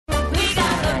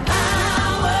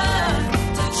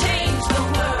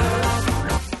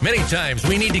Many times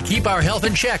we need to keep our health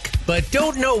in check, but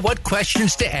don't know what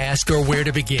questions to ask or where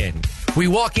to begin. We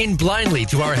walk in blindly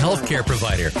to our healthcare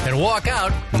provider and walk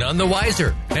out none the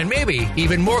wiser, and maybe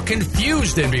even more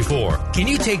confused than before. Can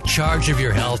you take charge of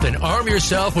your health and arm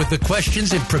yourself with the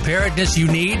questions and preparedness you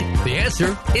need? The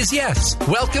answer is yes.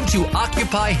 Welcome to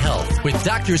Occupy Health with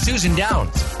Dr. Susan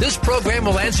Downs. This program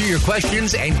will answer your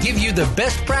questions and give you the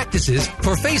best practices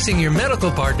for facing your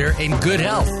medical partner in good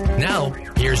health. Now,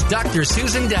 here's Dr.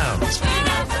 Susan Downs.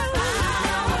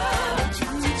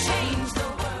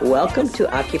 Welcome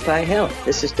to Occupy Health.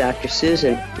 This is Dr.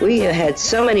 Susan. We have had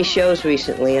so many shows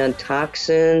recently on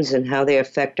toxins and how they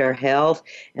affect our health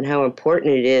and how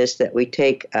important it is that we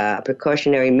take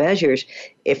precautionary measures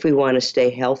if we want to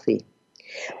stay healthy.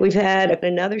 We've had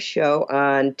another show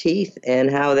on teeth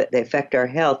and how they affect our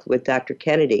health with Dr.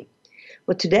 Kennedy.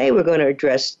 Well, today we're going to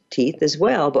address teeth as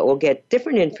well, but we'll get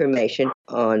different information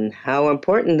on how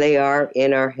important they are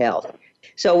in our health.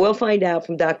 So we'll find out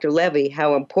from Dr. Levy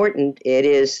how important it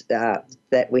is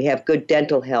that we have good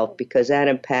dental health, because that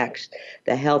impacts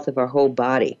the health of our whole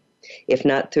body, if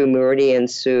not through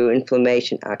meridians, through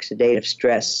inflammation, oxidative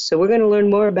stress. So we're going to learn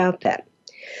more about that.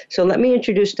 So let me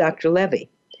introduce Dr. Levy.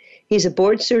 He's a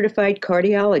board-certified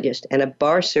cardiologist and a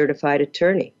bar-certified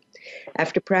attorney.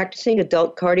 After practicing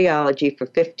adult cardiology for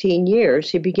 15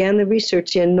 years, he began the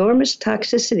research in enormous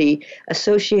toxicity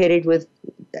associated with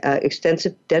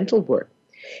extensive dental work.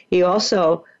 He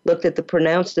also looked at the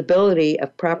pronounced ability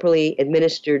of properly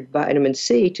administered vitamin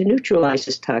C to neutralize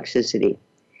this toxicity.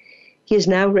 He has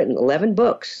now written 11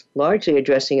 books, largely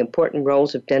addressing important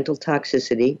roles of dental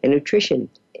toxicity and nutrition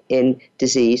in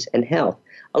disease and health,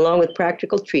 along with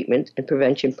practical treatment and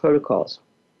prevention protocols.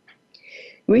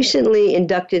 Recently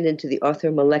inducted into the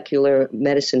Orthomolecular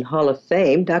Medicine Hall of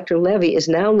Fame, Dr. Levy is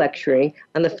now lecturing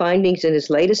on the findings in his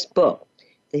latest book,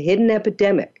 The Hidden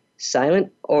Epidemic: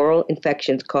 Silent Oral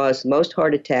Infections Cause Most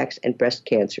Heart Attacks and Breast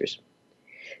Cancers.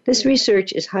 This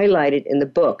research is highlighted in the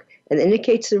book and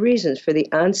indicates the reasons for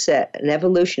the onset and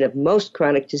evolution of most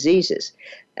chronic diseases,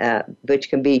 which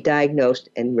can be diagnosed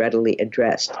and readily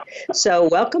addressed. So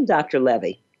welcome, Dr.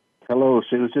 Levy. Hello,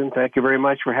 Susan. Thank you very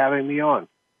much for having me on.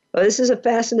 Well, this is a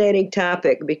fascinating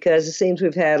topic because it seems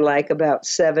we've had about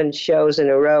 7 shows in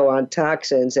a row on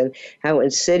toxins and how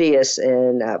insidious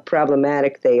and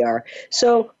problematic they are.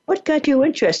 So what got you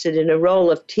interested in the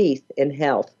role of teeth in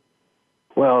health?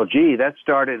 Well, that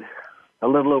started a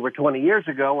little over 20 years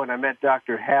ago when I met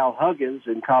Dr. Hal Huggins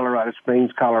in Colorado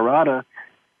Springs, Colorado.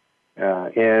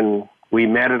 And we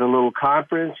met at a little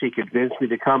conference. He convinced me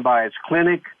to come by his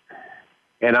clinic.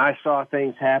 And I saw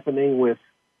things happening with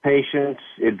patients,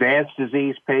 advanced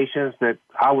disease patients, that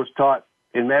I was taught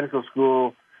in medical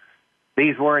school.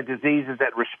 These weren't diseases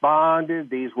that responded.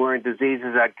 These weren't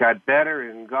diseases that got better.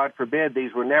 And God forbid,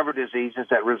 these were never diseases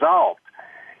that resolved.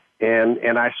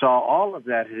 And I saw all of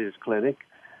that at his clinic.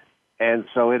 And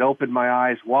so it opened my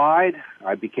eyes wide.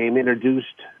 I became introduced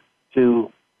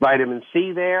to vitamin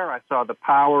C there. I saw the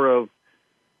power of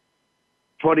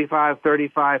 25,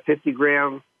 35,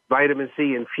 50-gram vitamin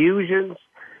C infusions.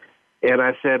 And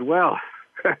I said, well,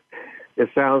 it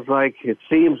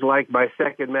seems like my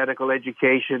second medical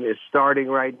education is starting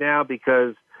right now,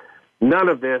 because none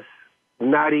of this,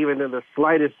 not even in the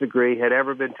slightest degree, had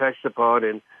ever been touched upon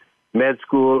in med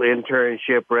school,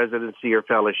 internship, residency, or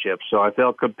fellowship. So I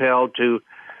felt compelled to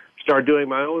start doing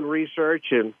my own research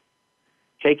and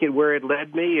take it where it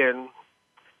led me. And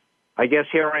I guess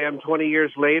here I am 20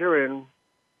 years later, and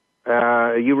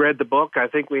you read the book. I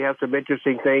think we have some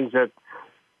interesting things that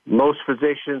most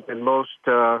physicians and most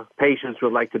patients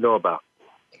would like to know about.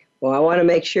 Well, I want to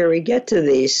make sure we get to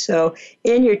these. So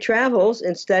in your travels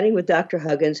and studying with Dr.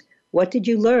 Huggins, what did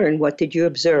you learn? What did you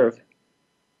observe?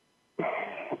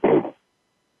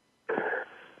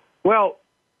 Well,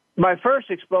 my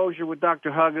first exposure with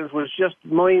Dr. Huggins was just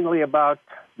mainly about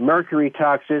mercury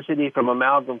toxicity from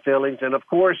amalgam fillings. And, of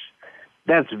course,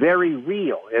 that's very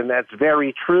real, and that's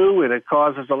very true, and it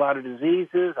causes a lot of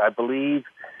diseases. I believe,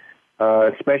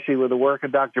 especially with the work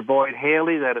of Dr. Boyd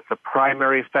Haley, that it's a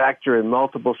primary factor in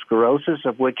multiple sclerosis,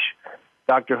 of which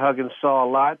Dr. Huggins saw a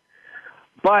lot.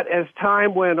 But as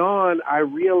time went on, I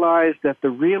realized that the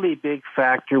really big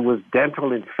factor was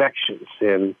dental infections,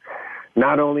 and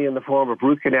not only in the form of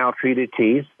root canal-treated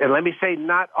teeth, and let me say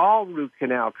not all root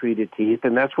canal-treated teeth,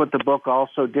 and that's what the book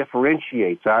also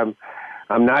differentiates. I'm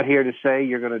not here to say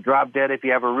you're going to drop dead if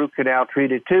you have a root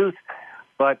canal-treated tooth,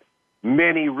 but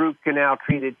many root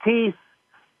canal-treated teeth,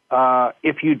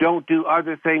 if you don't do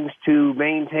other things to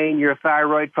maintain your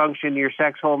thyroid function, your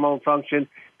sex hormone function,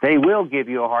 they will give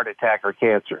you a heart attack or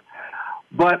cancer.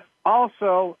 But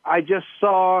also, I just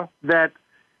saw that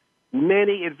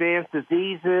many advanced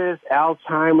diseases,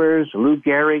 Alzheimer's, Lou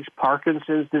Gehrig's,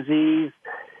 Parkinson's disease,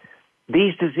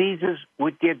 these diseases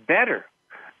would get better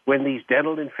when these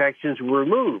dental infections were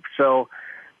removed. So,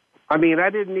 I mean, I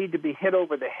didn't need to be hit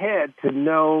over the head to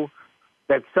know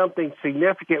that something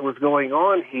significant was going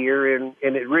on here, and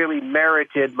it really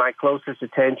merited my closest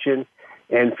attention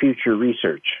and future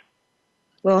research.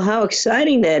 Well, how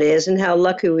exciting that is, and how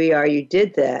lucky we are you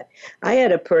did that. I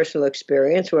had a personal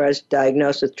experience where I was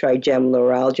diagnosed with trigeminal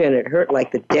neuralgia, and it hurt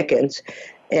like the dickens.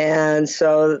 And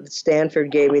so Stanford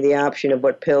gave me the option of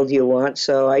what pill do you want,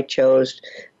 so I chose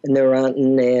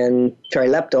Neurontin and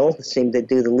Trileptal. It seemed to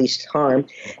do the least harm.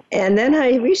 And then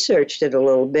I researched it a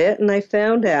little bit, and I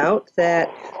found out that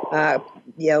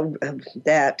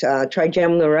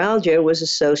trigeminal neuralgia was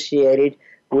associated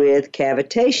with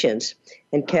cavitations.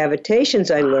 And cavitations,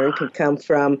 I learned, can come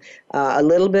from a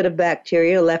little bit of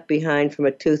bacteria left behind from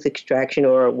a tooth extraction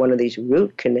or one of these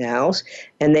root canals,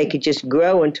 and they could just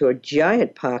grow into a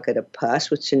giant pocket of pus,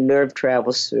 which the nerve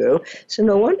travels through. So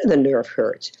no wonder the nerve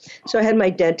hurts. So I had my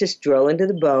dentist drill into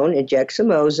the bone, inject some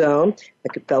ozone.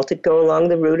 I felt it go along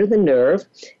the root of the nerve,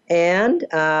 and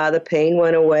the pain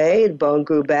went away, the bone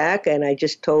grew back, and I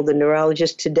just told the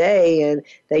neurologist today, and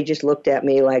they just looked at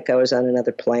me like I was on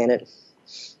another planet.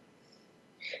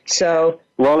 So,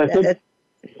 well,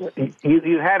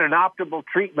 you had an optimal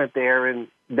treatment there, and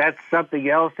that's something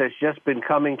else that's just been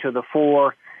coming to the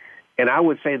fore. And I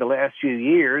would say the last few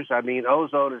years, I mean,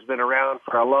 ozone has been around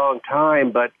for a long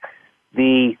time, but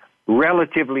the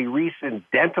relatively recent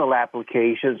dental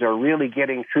applications are really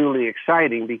getting truly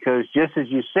exciting because, just as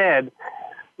you said,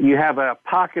 you have a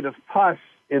pocket of pus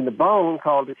in the bone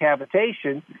called a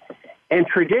cavitation. And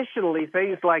traditionally,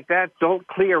 things like that don't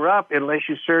clear up unless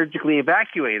you surgically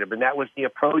evacuate them. And that was the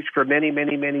approach for many,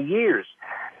 many, many years.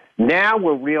 Now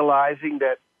we're realizing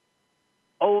that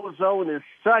ozone is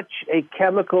such a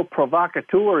chemical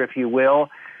provocateur, if you will,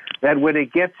 that when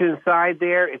it gets inside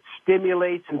there, it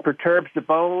stimulates and perturbs the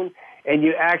bone, and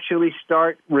you actually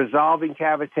start resolving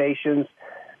cavitations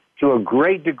to a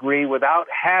great degree without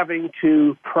having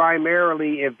to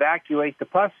primarily evacuate the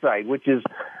pus site, which is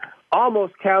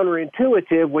almost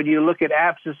counterintuitive when you look at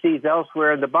abscesses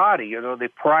elsewhere in the body. You know, the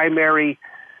primary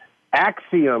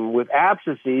axiom with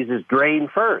abscesses is drain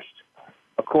first.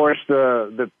 Of course,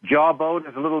 the jawbone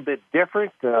is a little bit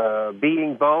different,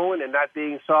 being bone and not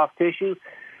being soft tissue.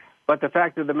 But the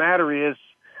fact of the matter is,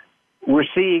 we're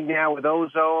seeing now with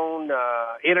ozone,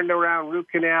 in and around root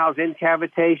canals, in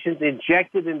cavitations,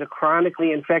 injected into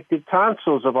chronically infected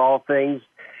tonsils of all things,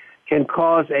 can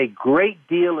cause a great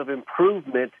deal of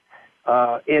improvement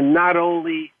in not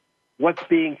only what's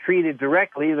being treated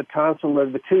directly, the tonsil or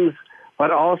the tooth, but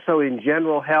also in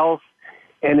general health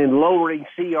and in lowering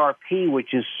CRP,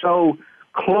 which is so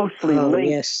closely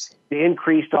linked to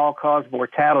increased all-cause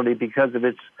mortality because of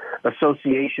its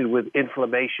association with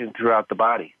inflammation throughout the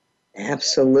body.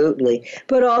 Absolutely.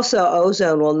 But also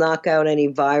ozone will knock out any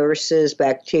viruses,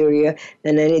 bacteria,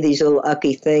 and any of these little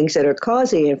ucky things that are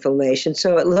causing inflammation.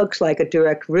 So it looks like a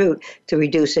direct route to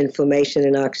reduce inflammation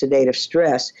and oxidative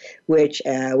stress, which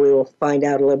we will find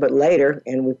out a little bit later,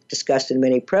 and we've discussed in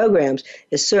many programs,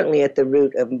 is certainly at the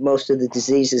root of most of the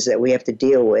diseases that we have to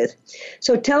deal with.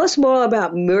 So tell us more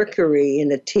about mercury in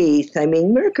the teeth. I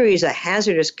mean, mercury is a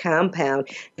hazardous compound.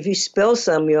 If you spill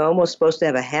some, you're almost supposed to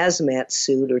have a hazmat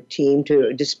suit or team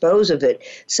to dispose of it.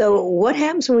 So what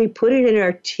happens when we put it in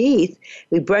our teeth?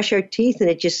 We brush our teeth and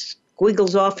it just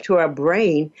squiggles off to our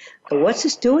brain. What's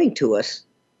this doing to us?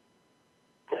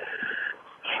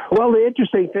 Well, the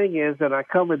interesting thing is, and I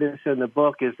cover this in the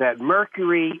book, is that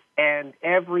mercury and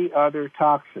every other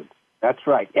toxin, that's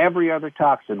right, every other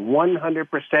toxin,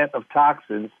 100% of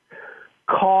toxins,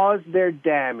 cause their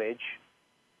damage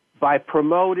by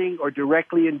promoting or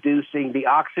directly inducing the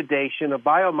oxidation of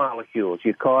biomolecules.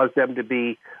 You cause them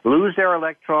to lose their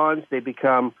electrons, they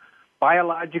become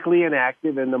biologically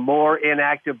inactive, and the more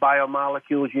inactive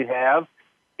biomolecules you have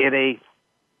in a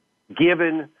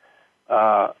given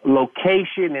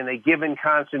location, in a given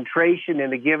concentration,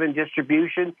 in a given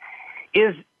distribution,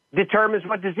 determines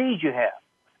what disease you have.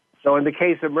 So in the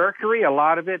case of mercury, a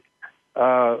lot of it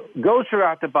goes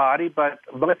throughout the body, but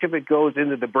much of it goes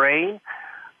into the brain.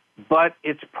 But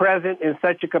it's present in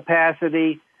such a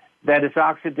capacity that its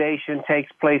oxidation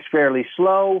takes place fairly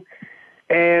slow,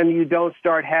 and you don't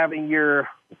start having your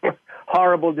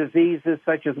horrible diseases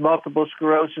such as multiple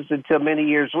sclerosis until many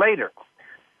years later.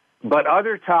 But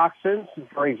other toxins,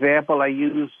 for example, I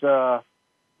use the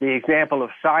example of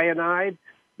cyanide.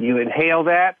 You inhale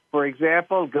that, for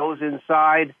example, goes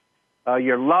inside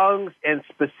your lungs, and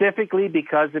specifically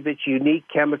because of its unique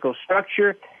chemical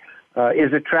structure,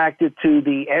 is attracted to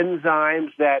the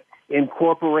enzymes that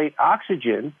incorporate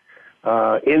oxygen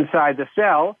inside the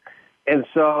cell. And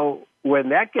so when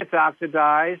that gets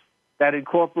oxidized, that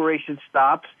incorporation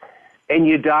stops, and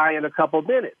you die in a couple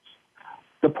minutes.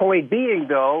 The point being,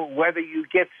 though, whether you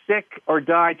get sick or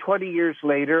die 20 years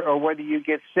later, or whether you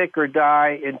get sick or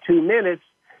die in 2 minutes,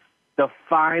 the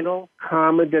final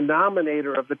common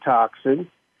denominator of the toxin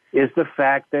is the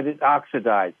fact that it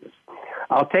oxidizes.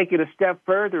 I'll take it a step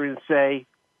further and say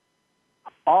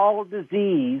all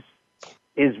disease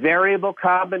is variable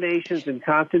combinations and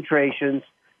concentrations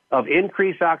of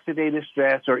increased oxidative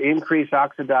stress or increased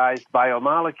oxidized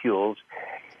biomolecules,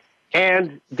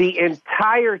 and the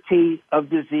entirety of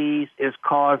disease is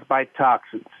caused by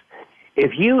toxins.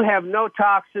 If you have no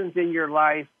toxins in your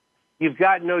life, you've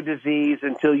got no disease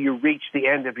until you reach the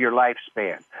end of your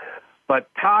lifespan. But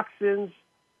toxins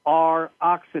are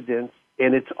oxidants,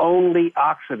 and it's only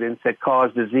oxidants that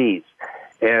cause disease.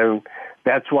 And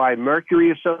that's why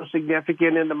mercury is so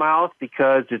significant in the mouth,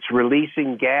 because it's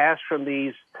releasing gas from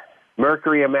these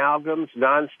mercury amalgams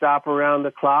nonstop around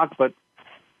the clock, but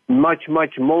much,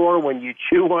 much more when you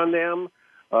chew on them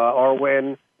or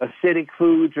when acidic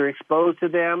foods are exposed to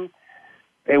them.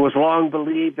 It was long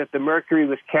believed that the mercury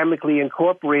was chemically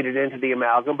incorporated into the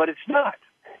amalgam, but it's not.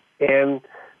 And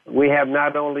we have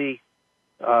not only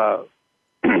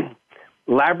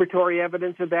laboratory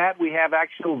evidence of that, we have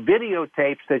actual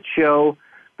videotapes that show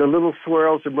the little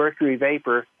swirls of mercury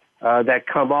vapor that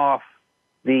come off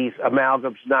these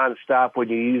amalgams nonstop when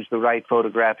you use the right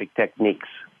photographic techniques.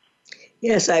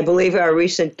 Yes, I believe our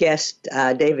recent guest,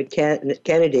 David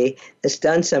Kennedy, has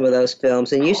done some of those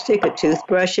films. And you stick a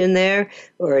toothbrush in there,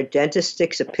 or a dentist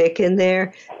sticks a pick in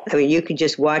there. I mean, you can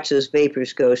just watch those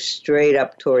vapors go straight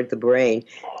up toward the brain.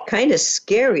 Kind of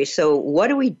scary. So what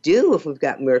do we do if we've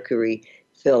got mercury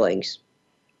fillings?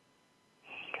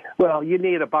 Well, you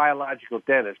need a biological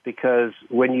dentist, because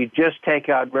when you just take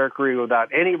out mercury without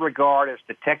any regard as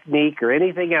to technique or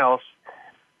anything else,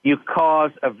 you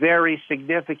cause a very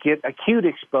significant acute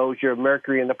exposure of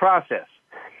mercury in the process,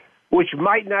 which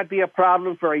might not be a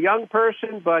problem for a young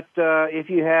person, but if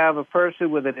you have a person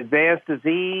with an advanced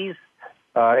disease,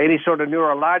 any sort of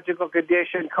neurological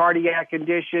condition, cardiac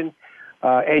condition,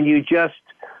 and you just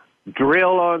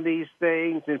drill on these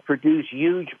things and produce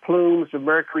huge plumes of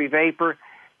mercury vapor,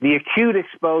 the acute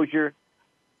exposure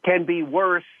can be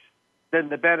worse than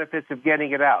the benefits of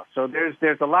getting it out. So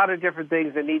there's a lot of different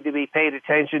things that need to be paid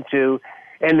attention to,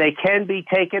 and they can be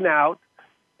taken out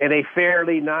in a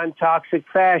fairly non-toxic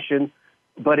fashion,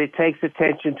 but it takes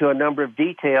attention to a number of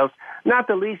details, not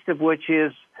the least of which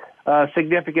is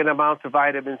significant amounts of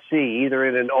vitamin C, either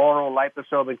in an oral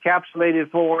liposome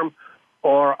encapsulated form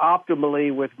or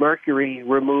optimally with mercury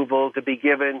removal to be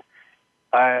given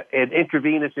an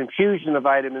intravenous infusion of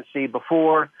vitamin C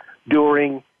before,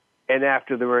 during, and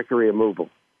after the mercury removal.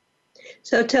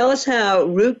 So tell us how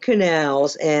root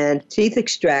canals and teeth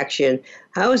extraction,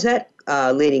 how is that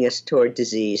leading us toward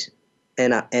disease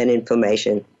and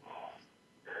inflammation?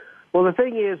 Well, the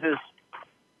thing is,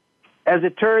 as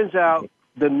it turns out,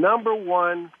 the number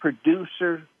one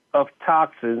producer of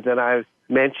toxins, and I've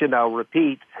mentioned, I'll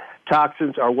repeat,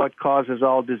 toxins are what causes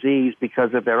all disease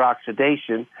because of their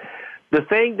oxidation. The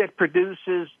thing that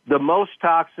produces the most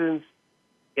toxins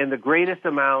in the greatest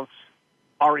amounts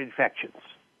are infections.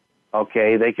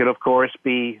 Okay, they can, of course,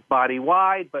 be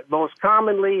body-wide, but most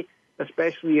commonly,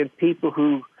 especially in people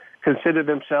who consider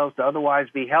themselves to otherwise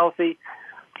be healthy,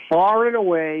 far and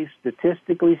away,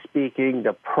 statistically speaking,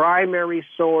 the primary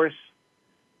source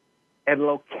and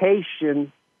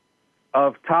location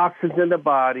of toxins in the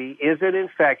body is in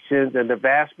infections, and the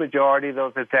vast majority of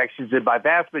those infections, and by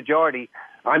vast majority,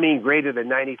 I mean greater than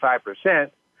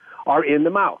 95%, are in the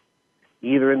mouth,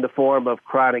 either in the form of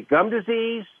chronic gum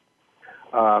disease,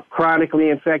 chronically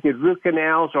infected root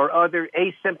canals, or other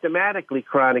asymptomatically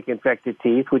chronic infected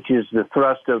teeth, which is the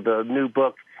thrust of the new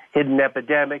book, Hidden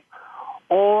Epidemic,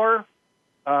 or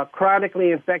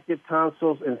chronically infected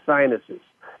tonsils and sinuses.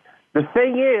 The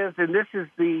thing is, and this is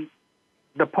the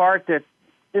part that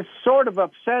is sort of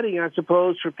upsetting, I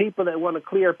suppose, for people that want a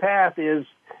clear path, is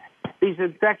these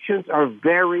infections are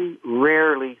very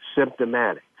rarely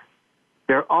symptomatic.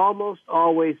 They're almost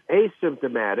always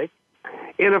asymptomatic.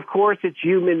 And, of course, it's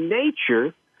human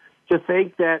nature to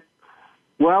think that,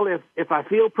 well, if I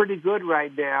feel pretty good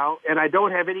right now and I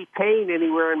don't have any pain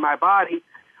anywhere in my body,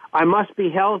 I must be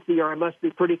healthy, or I must be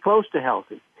pretty close to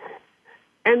healthy.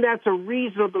 And that's a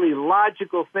reasonably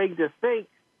logical thing to think,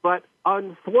 but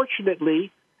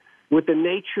unfortunately, with the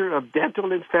nature of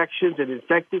dental infections and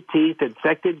infected teeth,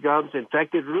 infected gums,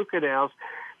 infected root canals,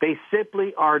 they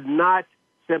simply are not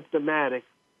symptomatic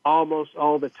almost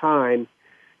all the time.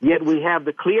 Yet we have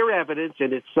the clear evidence,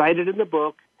 and it's cited in the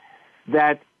book,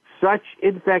 that such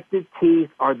infected teeth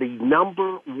are the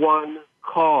number one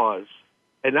cause,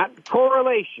 and not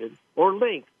correlation or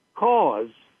link, cause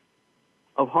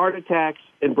of heart attacks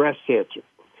and breast cancer.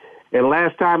 And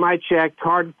last time I checked,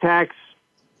 heart attacks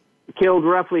killed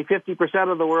roughly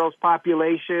 50% of the world's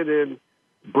population, and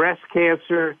breast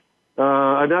cancer,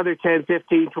 another 10,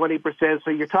 15, 20%. So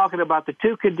you're talking about the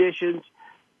two conditions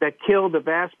that kill the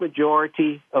vast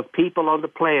majority of people on the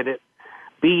planet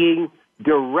being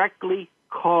directly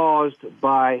caused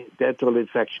by dental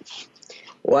infections.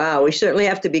 Wow, we certainly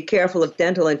have to be careful of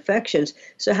dental infections.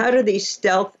 So how do these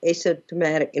stealth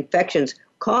asymptomatic infections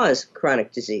cause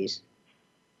chronic disease?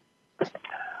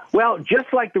 Well,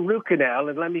 just like the root canal,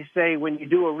 and let me say, when you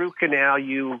do a root canal,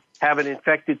 you have an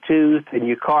infected tooth and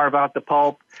you carve out the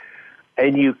pulp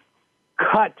and you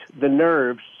cut the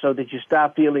nerves so that you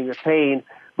stop feeling the pain,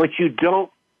 but you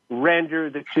don't render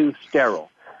the tooth sterile.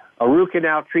 A root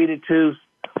canal treated tooth,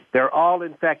 they're all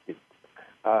infected.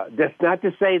 That's not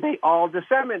to say they all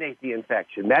disseminate the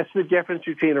infection. That's the difference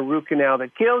between a root canal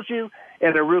that kills you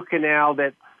and a root canal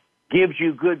that gives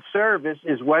you good service,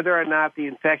 is whether or not the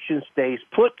infection stays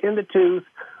put in the tooth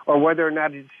or whether or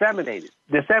not it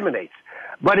disseminates.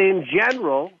 But in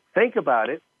general, think about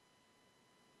it,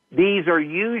 these are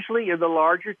usually in the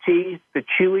larger teeth, the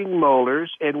chewing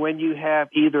molars, and when you have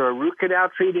either a root canal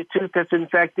treated tooth that's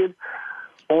infected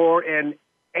or an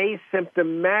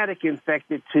asymptomatic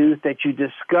infected tooth that you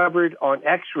discovered on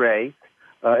X-ray,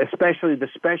 especially the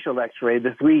special X-ray, the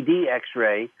 3D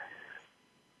X-ray,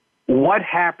 what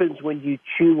happens when you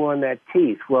chew on that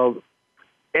teeth? Well,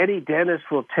 any dentist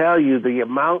will tell you the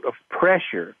amount of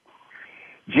pressure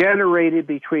generated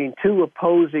between two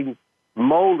opposing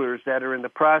molars that are in the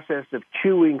process of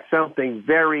chewing something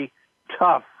very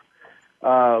tough,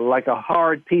 like a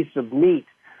hard piece of meat.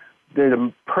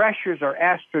 The pressures are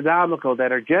astronomical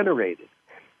that are generated.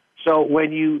 So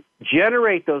when you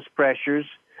generate those pressures,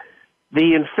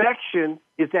 the infection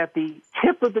is at the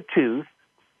tip of the tooth,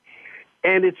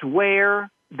 and it's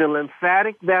where the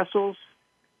lymphatic vessels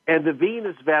and the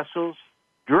venous vessels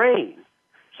drain.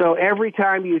 So every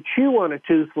time you chew on a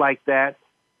tooth like that,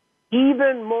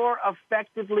 even more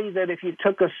effectively than if you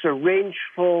took a syringe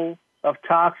full of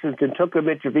toxins and took them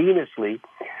intravenously,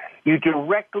 you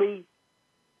directly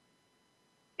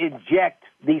inject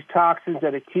these toxins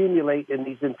that accumulate in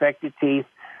these infected teeth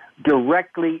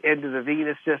directly into the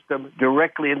venous system,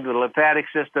 directly into the lymphatic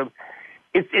system.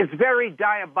 It's very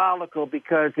diabolical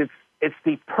because it's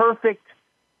the perfect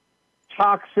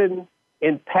toxin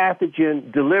and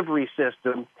pathogen delivery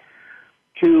system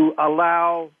to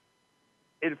allow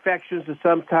infections to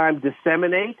sometimes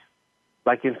disseminate,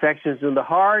 like infections in the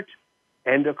heart,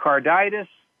 endocarditis,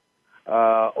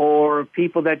 or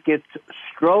people that get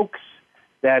strokes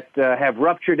that have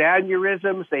ruptured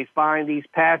aneurysms. They find these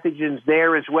pathogens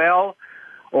there as well,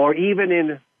 or even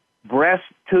in breast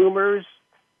tumors,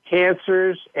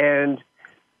 cancers, and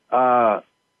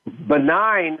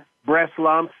benign breast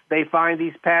lumps, they find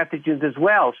these pathogens as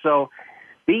well. So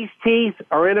these teeth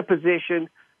are in a position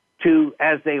to,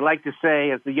 as they like to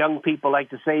say, as the young people like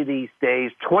to say these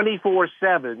days,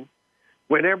 24/7,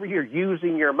 whenever you're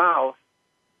using your mouth,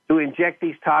 to inject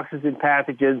these toxins and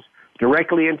pathogens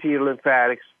directly into your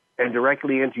lymphatics and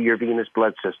directly into your venous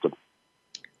blood system.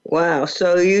 Wow.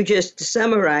 So you just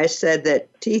summarized, said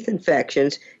that teeth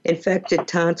infections, infected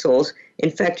tonsils,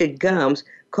 infected gums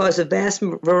cause a vast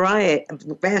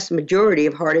majority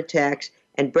of heart attacks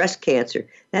and breast cancer.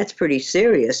 That's pretty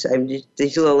serious. I mean,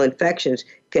 these little infections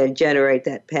can generate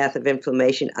that path of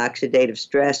inflammation, oxidative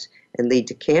stress, and lead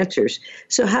to cancers.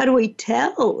 So how do we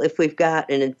tell if we've got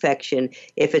an infection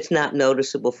if it's not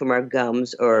noticeable from our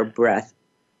gums or our breath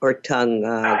or tongue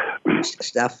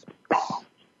stuff?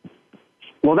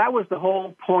 Well, that was the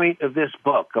whole point of this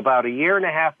book. About a year and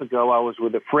a half ago, I was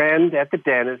with a friend at the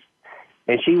dentist,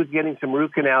 and she was getting some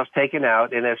root canals taken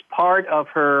out. And as part of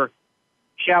her,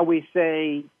 shall we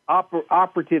say,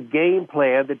 operative game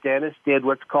plan, the dentist did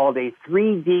what's called a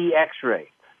 3D X-ray,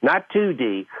 not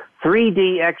 2D,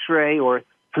 3D X-ray or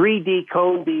 3D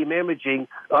cone beam imaging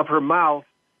of her mouth,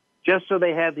 just so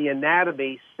they had the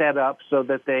anatomy set up so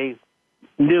that they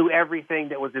knew everything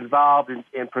that was involved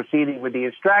in proceeding with the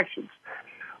extractions.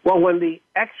 Well, when the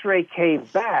X-ray came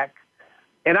back,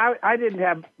 and I didn't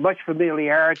have much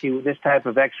familiarity with this type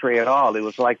of X-ray at all. It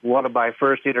was like one of my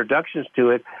first introductions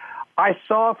to it. I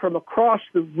saw from across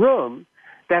the room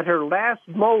that her last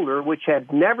molar, which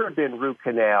had never been root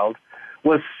canaled,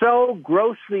 was so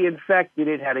grossly infected,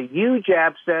 it had a huge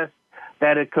abscess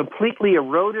that had completely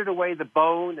eroded away the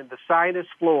bone and the sinus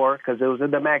floor, because it was in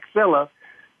the maxilla,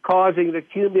 causing the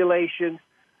accumulation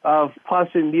of pus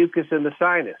and mucus in the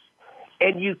sinus.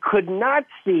 And you could not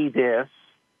see this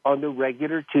on the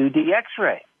regular 2D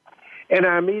X-ray. And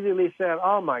I immediately said,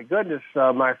 oh, my goodness,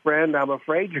 my friend, I'm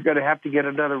afraid you're going to have to get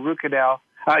another root canal.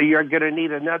 You're going to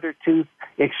need another tooth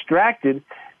extracted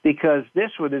because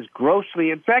this one is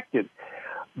grossly infected.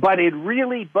 But it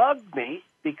really bugged me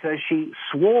because she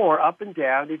swore up and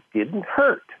down it didn't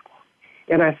hurt.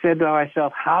 And I said to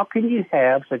myself, how can you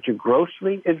have such a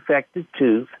grossly infected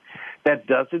tooth that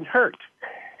doesn't hurt?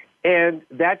 And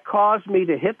that caused me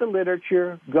to hit the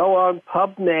literature, go on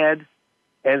PubMed,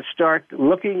 and start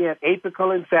looking at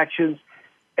apical infections.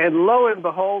 And lo and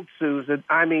behold, Susan,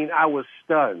 I was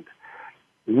stunned.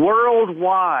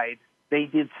 Worldwide, they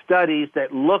did studies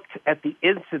that looked at the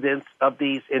incidence of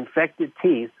these infected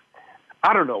teeth.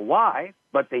 I don't know why,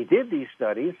 but they did these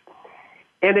studies.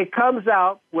 And it comes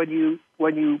out when you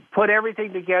put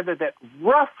everything together that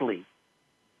roughly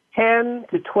 10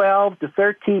 to 12 to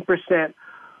 13%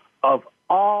 of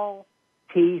all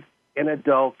teeth in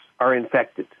adults are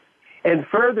infected. And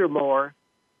furthermore,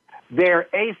 they're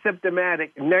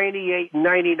asymptomatic 98,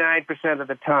 99% of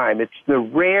the time. It's the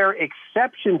rare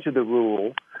exception to the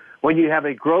rule when you have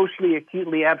a grossly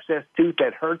acutely abscessed tooth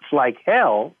that hurts like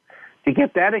hell to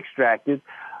get that extracted.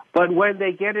 But when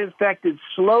they get infected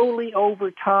slowly over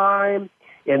time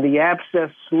and the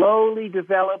abscess slowly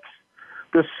develops,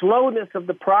 the slowness of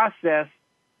the process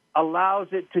allows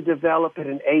it to develop in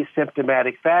an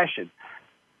asymptomatic fashion.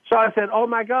 So I said, oh,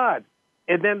 my God.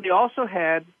 And then they also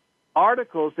had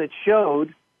articles that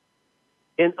showed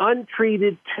an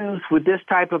untreated tooth with this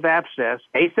type of abscess,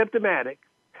 asymptomatic,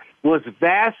 was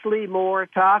vastly more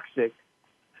toxic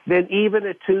than even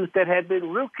a tooth that had been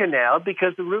root canaled,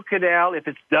 because the root canal, if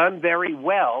it's done very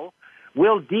well,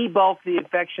 will debulk the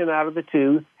infection out of the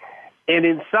tooth. And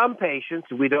in some patients,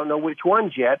 we don't know which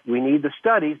ones yet, we need the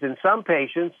studies, in some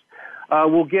patients,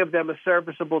 we'll give them a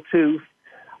serviceable tooth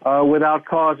without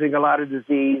causing a lot of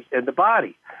disease in the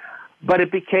body. But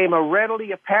it became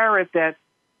readily apparent that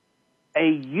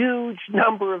a huge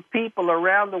number of people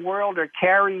around the world are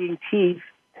carrying teeth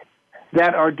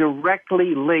that are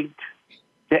directly linked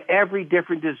to every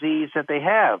different disease that they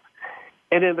have.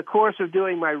 And in the course of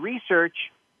doing my research,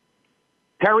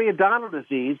 periodontal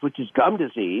disease, which is gum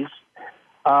disease,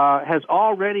 has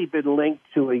already been linked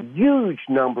to a huge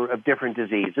number of different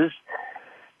diseases.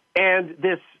 And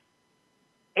this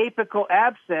apical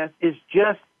abscess is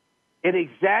just an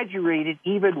exaggerated,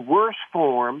 even worse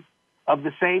form of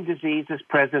the same disease as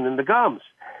present in the gums.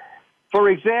 For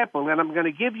example, and I'm going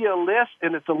to give you a list,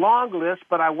 and it's a long list,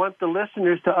 but I want the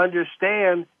listeners to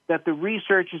understand that the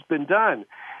research has been done.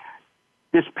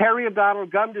 This periodontal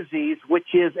gum disease,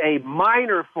 which is a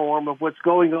minor form of what's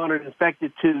going on in an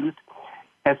infected tooth,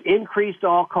 has increased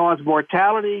all-cause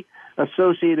mortality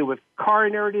associated with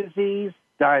coronary disease,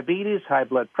 diabetes, high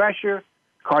blood pressure,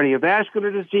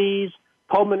 cardiovascular disease,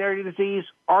 pulmonary disease,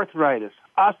 arthritis,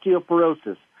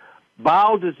 osteoporosis,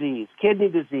 bowel disease, kidney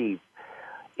disease,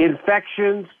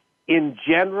 infections in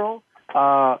general,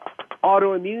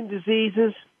 autoimmune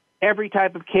diseases, every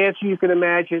type of cancer you can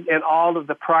imagine, and all of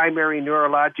the primary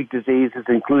neurologic diseases,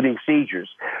 including seizures.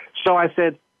 So I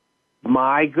said,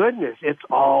 my goodness, it's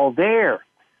all there.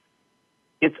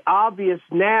 It's obvious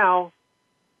now,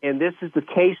 and this is the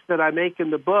case that I make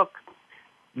in the book,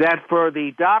 that for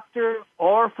the doctor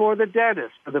or for the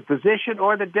dentist, for the physician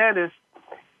or the dentist,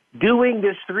 doing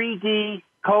this 3D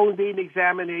cone beam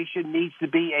examination needs to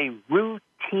be a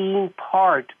routine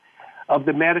part of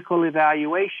the medical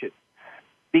evaluation.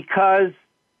 Because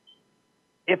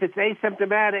if it's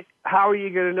asymptomatic, how are you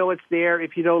going to know it's there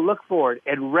if you don't look for it?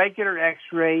 And regular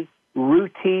X-ray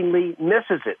routinely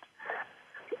misses it.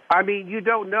 I mean, you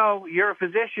don't know, you're a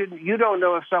physician, you don't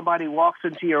know if somebody walks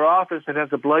into your office and has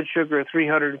a blood sugar of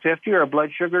 350 or a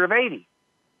blood sugar of 80.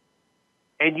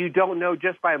 And you don't know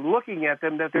just by looking at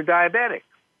them that they're diabetic.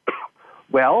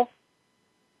 Well,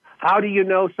 how do you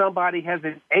know somebody has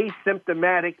an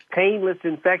asymptomatic, painless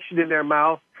infection in their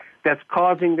mouth that's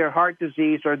causing their heart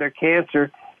disease or their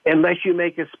cancer unless you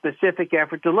make a specific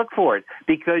effort to look for it?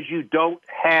 Because you don't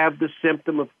have the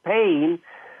symptom of pain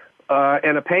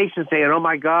and a patient saying, oh,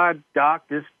 my God, doc,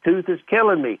 this tooth is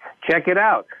killing me. Check it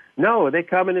out. No, they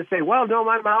come in and say, well, no,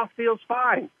 my mouth feels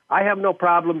fine. I have no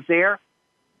problems there.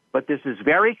 But this is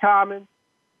very common,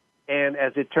 and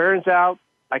as it turns out,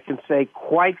 I can say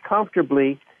quite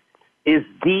comfortably, is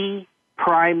the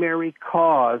primary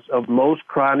cause of most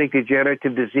chronic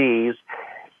degenerative disease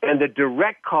and the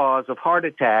direct cause of heart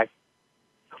attack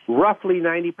roughly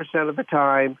 90% of the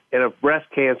time, and of breast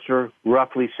cancer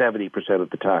roughly 70% of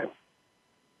the time.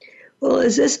 Well,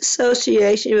 is this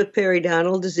association with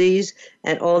periodontal disease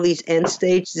and all these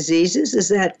end-stage diseases, is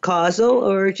that causal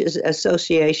or just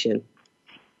association?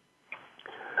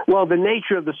 Well, the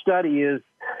nature of the study is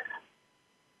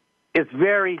it's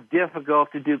very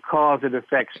difficult to do cause and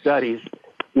effect studies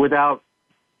without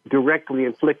directly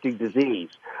inflicting disease.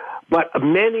 But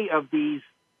many of these,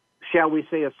 shall we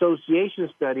say, association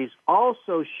studies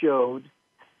also showed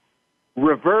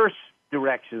reverse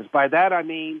directions. By that I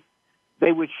mean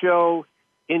they would show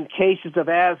in cases of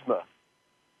asthma,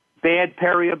 bad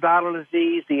periodontal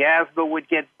disease, the asthma would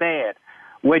get bad.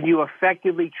 When you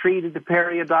effectively treated the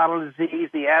periodontal disease,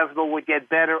 the asthma would get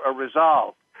better or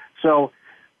resolved. So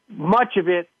much of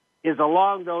it is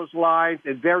along those lines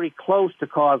and very close to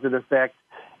cause and effect.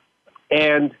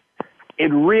 And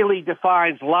it really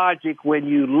defines logic when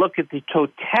you look at the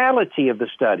totality of the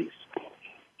studies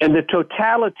and the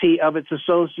totality of its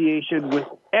association with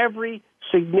every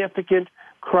significant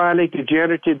chronic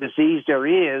degenerative disease there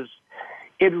is.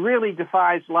 It really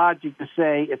defies logic to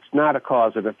say it's not a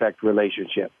cause and effect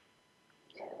relationship.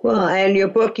 Well, in your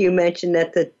book, you mentioned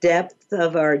that the depth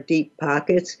of our deep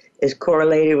pockets is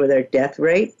correlated with our death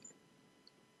rate.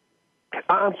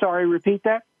 I'm sorry, repeat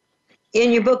that?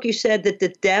 In your book, you said that the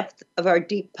depth of our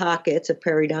deep pockets of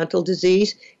periodontal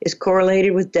disease is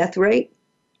correlated with death rate.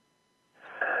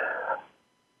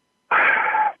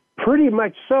 Pretty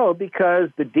much so, because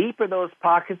the deeper those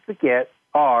pockets get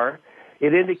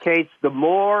it indicates the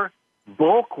more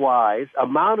bulk-wise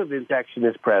amount of infection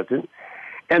is present,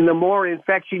 and the more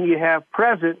infection you have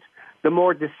present, the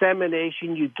more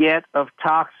dissemination you get of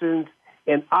toxins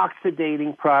and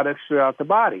oxidating products throughout the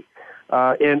body.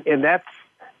 And that's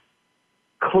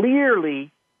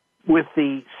clearly with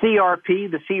the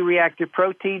CRP, the C-reactive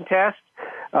protein test,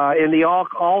 in the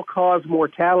all-cause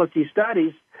mortality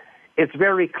studies. It's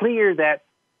very clear that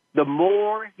the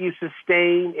more you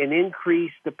sustain and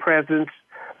increase the presence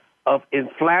of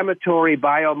inflammatory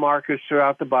biomarkers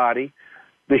throughout the body,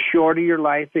 the shorter your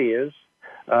life is,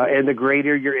 and the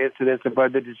greater your incidence of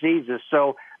other diseases.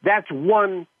 So that's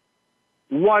one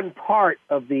part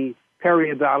of the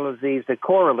periodontal disease that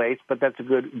correlates, but that's a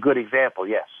good example,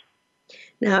 yes.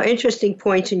 Now, interesting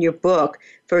points in your book.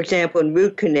 For example, in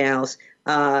root canals,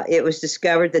 it was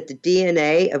discovered that the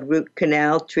DNA of root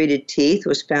canal-treated teeth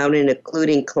was found in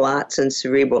occluding clots and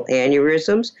cerebral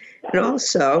aneurysms. And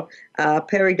also,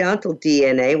 periodontal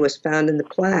DNA was found in the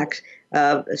plaques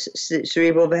of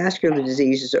cerebral vascular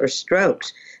diseases or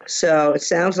strokes. So it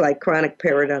sounds like chronic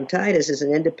periodontitis is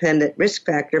an independent risk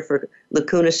factor for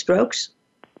lacuna strokes.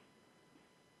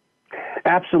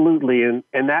 Absolutely,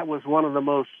 and that was one of the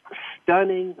most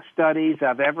stunning studies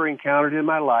I've ever encountered in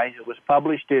my life. It was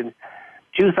published in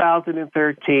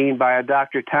 2013 by a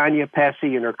Dr. Tanya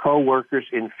Pessi and her co-workers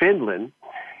in Finland.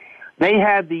 They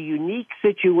had the unique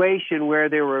situation where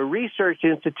they were a research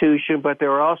institution, but they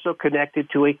were also connected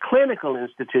to a clinical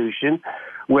institution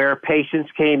where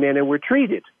patients came in and were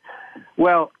treated.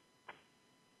 Well,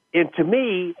 and to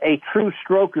me, a true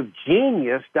stroke of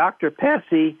genius, Dr.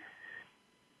 Pessi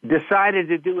decided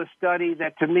to do a study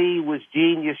that to me was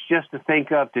genius just to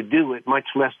think of to do it, much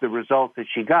less the results that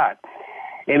she got.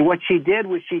 And what she did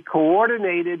was she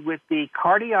coordinated with the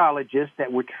cardiologists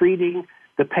that were treating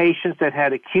the patients that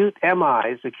had acute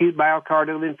MIs, acute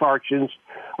myocardial infarctions,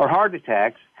 or heart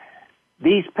attacks.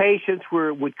 These patients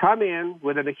would come in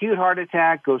with an acute heart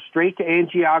attack, go straight to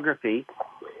angiography.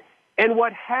 And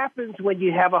what happens when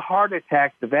you have a heart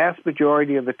attack the vast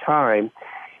majority of the time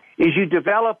is you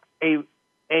develop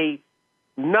a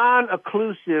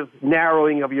non-occlusive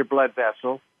narrowing of your blood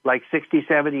vessel, like 60,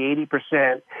 70,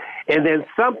 80%, and then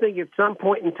something at some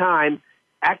point in time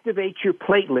activates your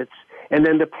platelets, and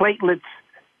then the platelets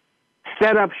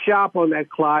set up shop on that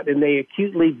clot, and they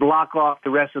acutely block off the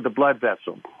rest of the blood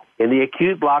vessel. And the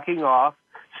acute blocking off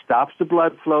stops the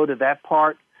blood flow to that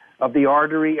part of the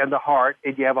artery and the heart,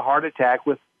 and you have a heart attack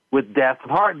with death of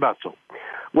heart muscle.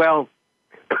 Well,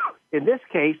 in this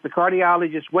case, the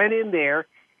cardiologist went in there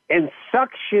and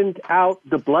suctioned out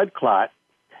the blood clot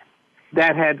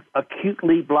that had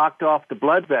acutely blocked off the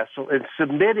blood vessel and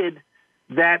submitted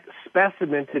that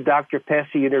specimen to Dr.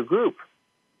 Pessi and her group.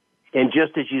 And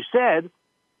just as you said,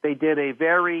 they did a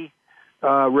very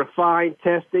refined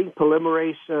testing,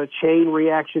 polymerase chain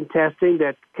reaction testing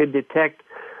that can detect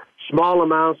small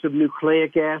amounts of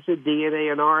nucleic acid, DNA,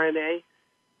 and RNA.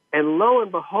 And lo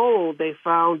and behold, they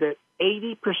found that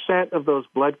 80% of those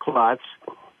blood clots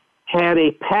had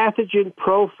a pathogen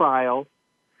profile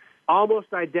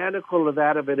almost identical to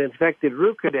that of an infected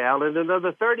root canal, and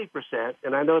another 30%,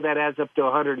 and I know that adds up to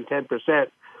 110%,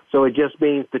 so it just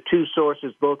means the two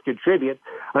sources both contribute.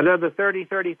 Another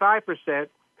 35%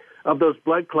 of those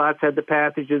blood clots had the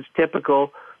pathogens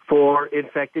typical for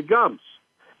infected gums.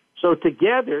 So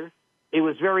together, it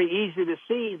was very easy to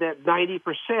see that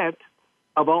 90%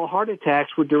 of all heart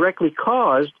attacks were directly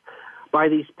caused by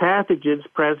these pathogens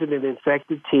present in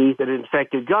infected teeth and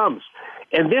infected gums.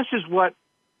 And this is what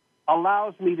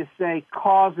allows me to say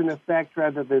cause and effect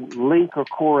rather than link or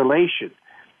correlation.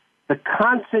 The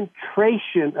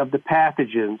concentration of the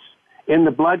pathogens in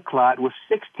the blood clot was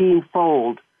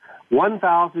 16-fold,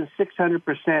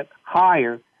 1,600%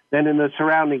 higher than in the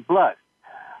surrounding blood.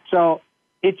 So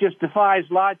it just defies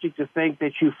logic to think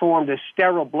that you formed a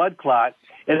sterile blood clot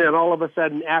and then all of a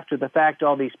sudden, after the fact,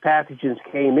 all these pathogens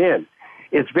came in.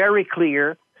 It's very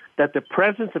clear that the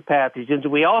presence of pathogens,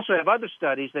 and we also have other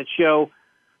studies that show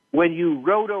when you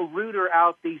roto-rooter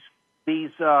out these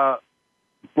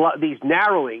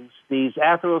narrowings, these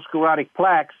atherosclerotic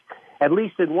plaques, at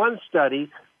least in one study,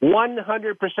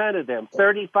 100% of them,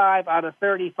 35 out of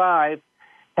 35,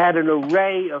 had an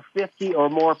array of 50 or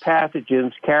more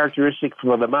pathogens characteristic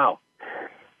for the mouth.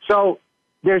 So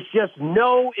there's just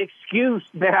no excuse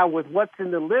now with what's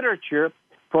in the literature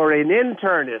for an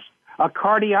internist, a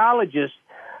cardiologist,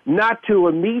 not to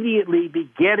immediately be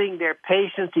getting their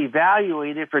patients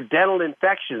evaluated for dental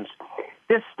infections.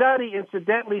 This study,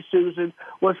 incidentally, Susan,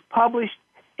 was published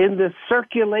in the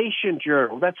Circulation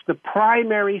Journal. That's the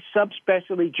primary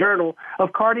subspecialty journal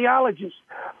of cardiologists.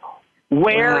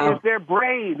 Where is their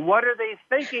brain? What are they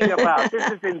thinking about?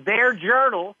 This is in their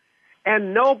journal,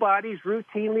 and nobody's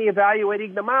routinely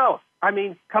evaluating the mouth. I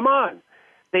mean, come on.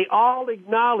 They all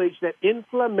acknowledge that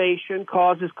inflammation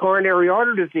causes coronary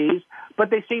artery disease, but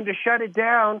they seem to shut it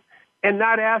down and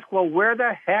not ask, well, where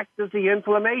the heck does the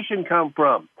inflammation come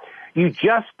from? You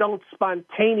just don't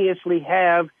spontaneously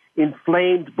have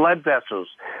inflamed blood vessels.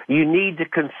 You need to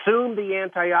consume the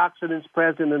antioxidants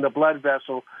present in the blood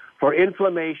vessel for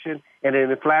inflammation and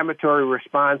an inflammatory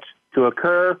response to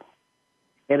occur.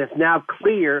 And it's now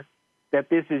clear that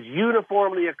this is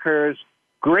uniformly occurs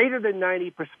greater than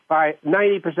 90%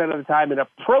 of the time and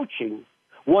approaching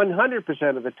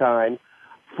 100% of the time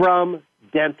from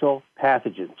dental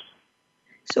pathogens.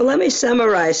 So let me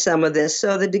summarize some of this.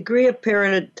 So the degree of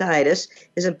periodontitis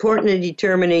is important in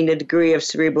determining the degree of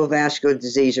cerebral vascular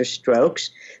disease or strokes.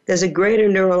 There's a greater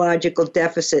neurological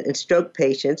deficit in stroke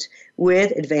patients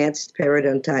with advanced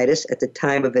periodontitis at the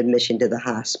time of admission to the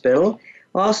hospital.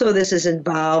 Also, this is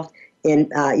involved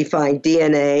in, you find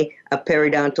DNA of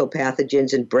periodontal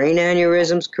pathogens in brain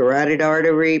aneurysms, carotid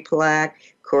artery plaque,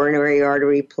 coronary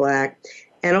artery plaque.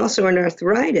 And also in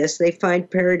arthritis, they find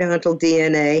periodontal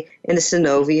DNA in the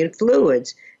synovial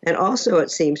fluids. And also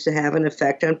it seems to have an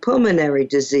effect on pulmonary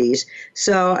disease.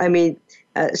 So, I mean,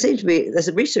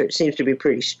 the research seems to be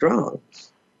pretty strong.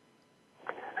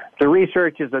 The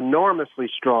research is enormously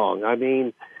strong. I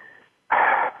mean,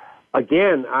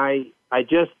 again, I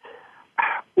just,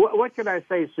 what can I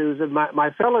say, Susan? My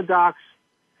fellow docs,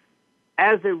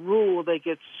 as a rule, they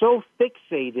get so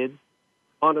fixated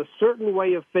on a certain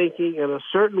way of thinking and a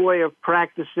certain way of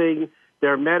practicing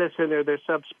their medicine or their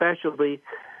subspecialty,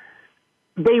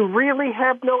 they really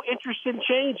have no interest in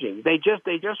changing. They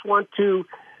just want to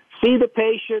see the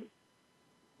patient,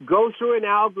 go through an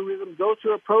algorithm, go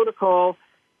through a protocol,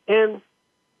 and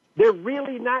they're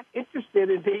really not interested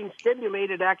in being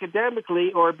stimulated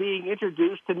academically or being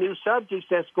introduced to new subjects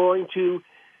that's going to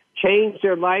change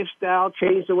their lifestyle,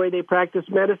 change the way they practice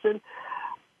medicine.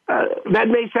 That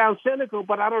may sound cynical,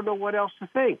 but I don't know what else to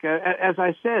think. As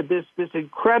I said, this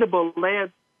incredible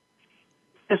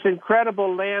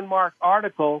landmark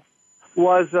article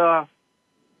was in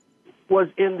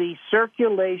the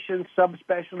Circulation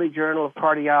Subspecialty Journal of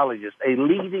Cardiologists, a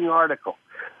leading article.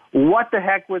 What the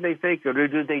heck were they thinking, or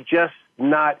did they just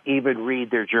not even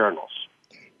read their journals?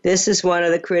 This is one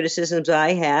of the criticisms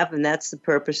I have, and that's the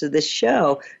purpose of this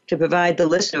show, to provide the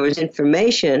listener with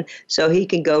information so he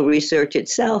can go research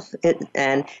itself.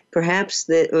 And perhaps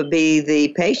it would be the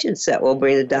patients that will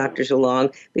bring the doctors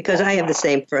along, because I have the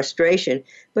same frustration.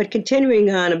 But continuing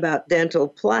on about dental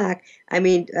plaque, I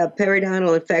mean,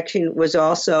 periodontal infection was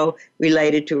also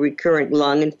related to recurrent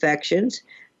lung infections.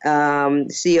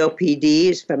 COPD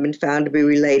has been found to be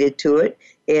related to it.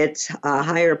 It's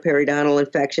higher periodontal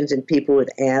infections in people with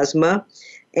asthma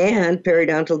and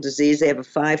periodontal disease. They have a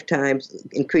 5 times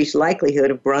increased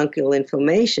likelihood of bronchial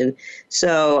inflammation.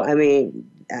 So, I mean,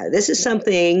 this is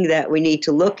something that we need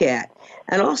to look at.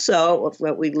 And also,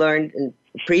 what we learned in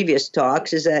previous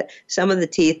talks is that some of the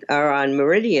teeth are on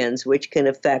meridians, which can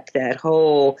affect that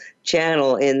whole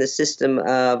channel in the system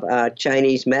of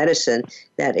Chinese medicine,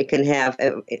 that it can have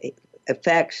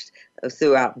effects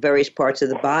throughout various parts of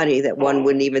the body that one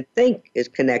wouldn't even think is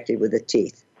connected with the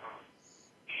teeth.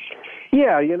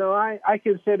 Yeah, I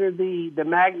consider the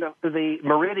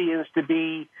meridians to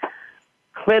be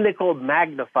clinical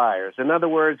magnifiers. In other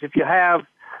words, if you have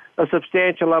a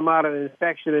substantial amount of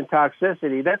infection and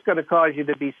toxicity, that's going to cause you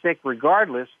to be sick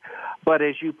regardless. But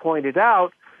as you pointed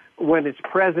out, when it's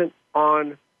present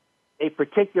on a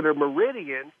particular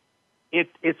meridian,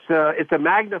 it's a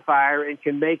magnifier and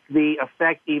can make the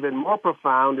effect even more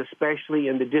profound, especially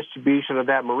in the distribution of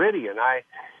that meridian.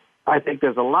 I think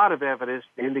there's a lot of evidence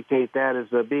to indicate that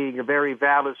as being a very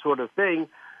valid sort of thing.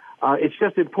 It's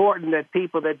just important that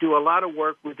people that do a lot of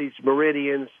work with these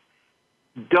meridians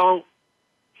don't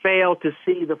fail to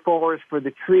see the forest for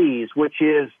the trees, which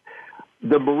is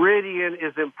the meridian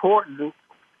is important,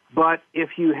 but if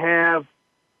you have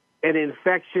an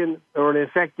infection or an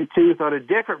infected tooth on a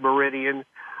different meridian,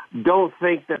 don't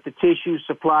think that the tissue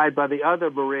supplied by the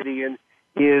other meridian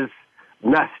is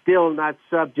still not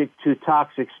subject to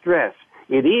toxic stress.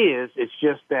 It is. It's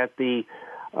just that the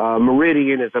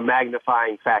meridian is a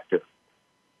magnifying factor.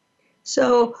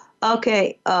 So,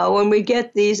 okay, when we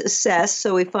get these assessed,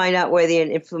 so we find out where the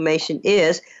inflammation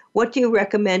is, what do you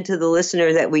recommend to the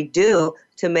listener that we do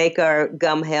to make our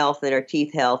gum health and our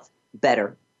teeth health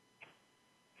better?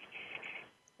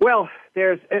 Well,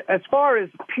 there's, as far as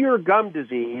pure gum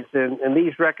disease, and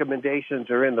these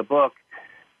recommendations are in the book,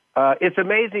 it's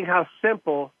amazing how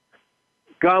simple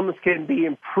gums can be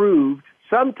improved,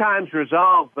 sometimes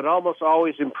resolved, but almost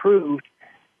always improved,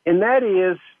 and that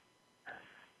is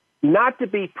not to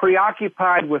be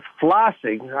preoccupied with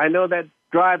flossing. I know that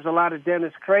drives a lot of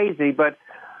dentists crazy, but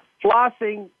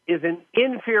flossing is an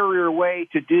inferior way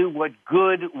to do what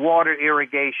good water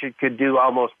irrigation could do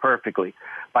almost perfectly.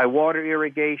 By water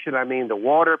irrigation, I mean the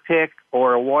water pick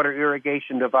or a water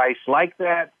irrigation device like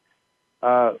that.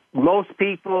 Most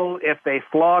people, if they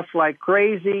floss like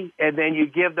crazy and then you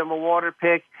give them a water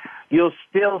pick, you'll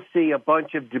still see a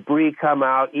bunch of debris come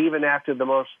out even after the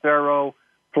most thorough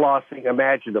flossing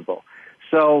imaginable.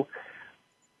 So,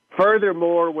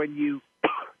 furthermore, when you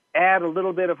add a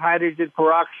little bit of hydrogen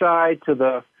peroxide to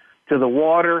the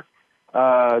water,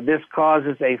 this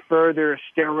causes a further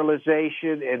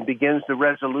sterilization and begins the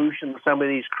resolution of some of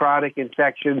these chronic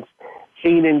infections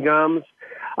seen in gums.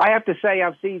 I have to say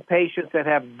I've seen patients that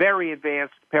have very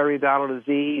advanced periodontal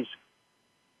disease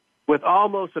with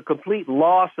almost a complete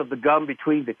loss of the gum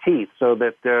between the teeth, so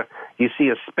that you see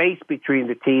a space between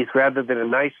the teeth rather than a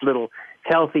nice little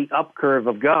healthy upcurve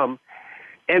of gum.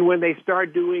 And when they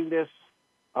start doing this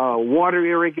water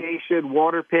irrigation,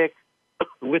 water pick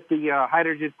with the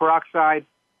hydrogen peroxide,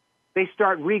 they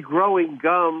start regrowing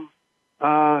gum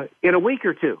in a week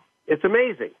or two. It's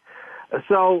amazing.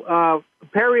 So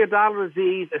periodontal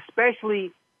disease,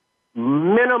 especially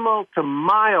minimal to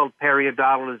mild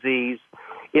periodontal disease,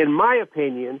 in my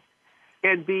opinion,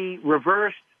 can be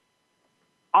reversed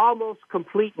almost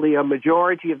completely a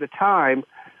majority of the time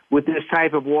with this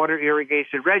type of water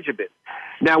irrigation regimen.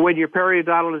 Now, when your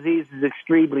periodontal disease is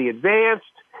extremely advanced,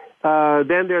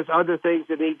 then there's other things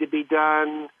that need to be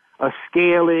done,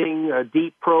 scaling,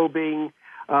 deep probing,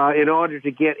 in order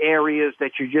to get areas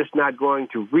that you're just not going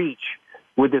to reach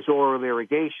with this oral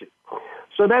irrigation.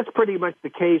 So that's pretty much the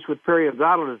case with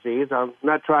periodontal disease. I'm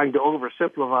not trying to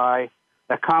oversimplify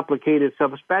a complicated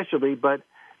subspecialty, but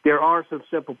there are some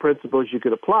simple principles you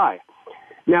could apply.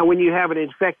 Now, when you have an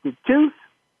infected tooth,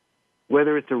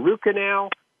 whether it's a root canal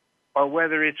or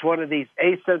whether it's one of these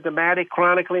asymptomatic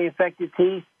chronically infected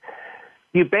teeth,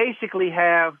 you basically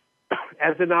have,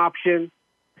 as an option,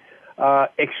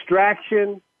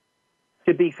 extraction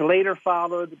to be later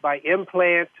followed by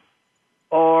implant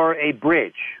or a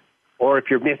bridge. Or if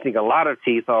you're missing a lot of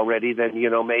teeth already, then,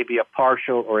 maybe a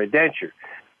partial or a denture.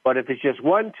 But if it's just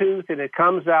one tooth and it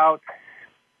comes out,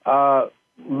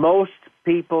 most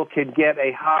people can get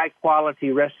a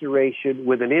high-quality restoration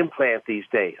with an implant these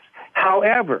days.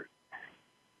 However,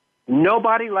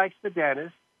 nobody likes the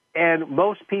dentist, and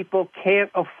most people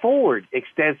can't afford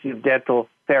extensive dental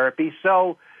therapy.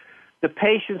 So the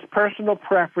patient's personal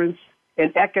preference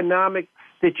and economic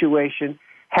situation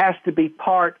has to be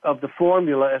part of the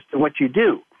formula as to what you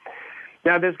do.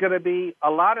 Now, there's going to be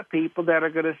a lot of people that are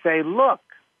going to say, look,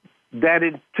 that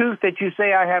tooth that you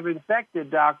say I have infected,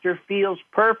 doctor, feels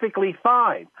perfectly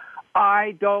fine.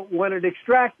 I don't want it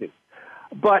extracted.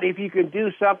 But if you can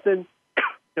do something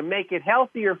to make it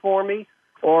healthier for me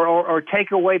or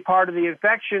take away part of the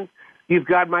infection, you've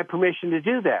got my permission to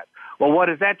do that. Well, what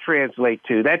does that translate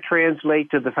to? That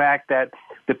translates to the fact that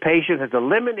the patient has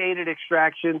eliminated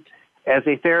extraction as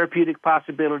a therapeutic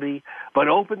possibility, but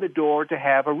opened the door to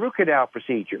have a root canal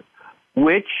procedure,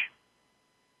 which,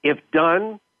 if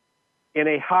done in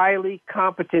a highly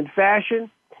competent fashion,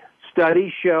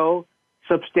 studies show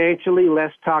substantially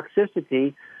less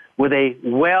toxicity with a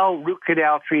well root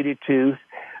canal treated tooth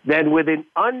than with an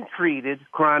untreated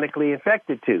chronically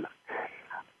infected tooth.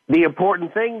 The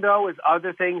important thing, though, is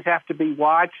other things have to be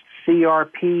watched: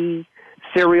 CRP,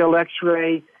 serial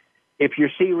X-ray. If your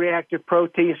C-reactive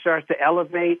protein starts to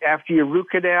elevate after your root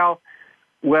canal,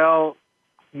 well,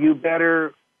 you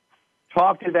better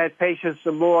talk to that patient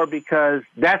some more, because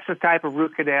that's the type of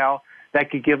root canal that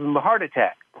could give them a heart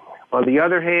attack. On the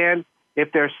other hand,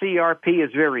 if their CRP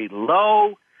is very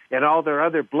low and all their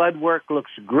other blood work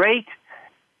looks great,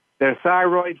 their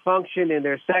thyroid function and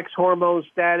their sex hormone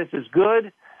status is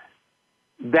good,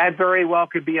 that very well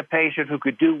could be a patient who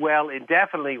could do well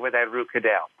indefinitely with that root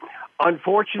canal.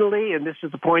 Unfortunately, and this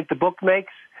is the point the book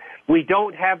makes, we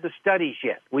don't have the studies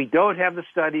yet. We don't have the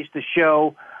studies to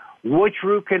show which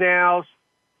root canals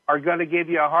are going to give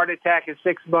you a heart attack in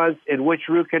 6 months and which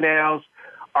root canals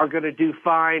are going to do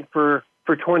fine for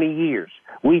 20 years.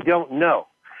 We don't know.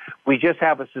 We just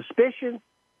have a suspicion,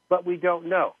 but we don't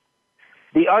know.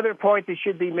 The other point that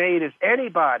should be made is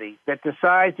anybody that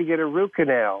decides to get a root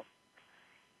canal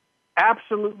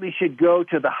absolutely should go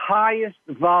to the highest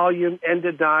volume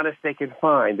endodontist they can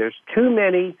find. There's too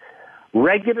many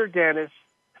regular dentists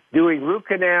doing root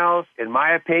canals, in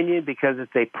my opinion, because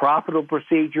it's a profitable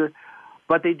procedure,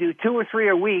 but they do 2 or 3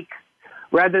 a week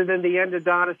rather than the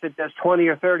endodontist that does 20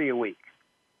 or 30 a week.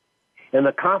 And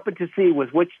the competency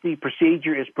with which the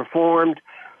procedure is performed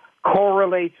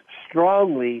correlates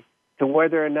strongly to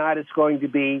whether or not it's going to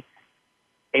be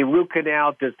a root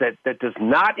canal that does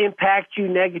not impact you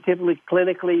negatively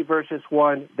clinically versus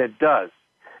one that does.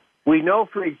 We know,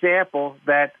 for example,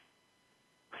 that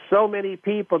so many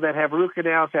people that have root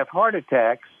canals have heart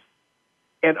attacks,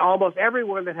 and almost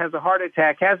everyone that has a heart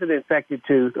attack has an infected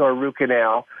tooth or root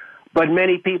canal, but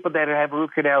many people that have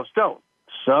root canals don't.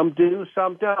 Some do,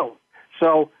 some don't.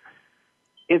 So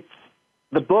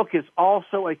the book is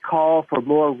also a call for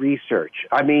more research.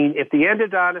 I mean, if the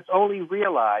endodontists only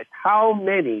realized how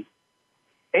many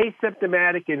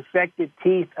asymptomatic infected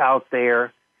teeth out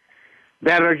there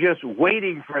that are just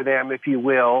waiting for them, if you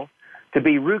will, to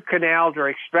be root canaled or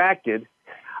extracted,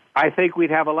 I think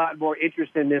we'd have a lot more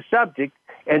interest in this subject,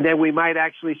 and then we might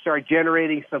actually start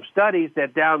generating some studies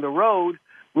that down the road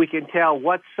we can tell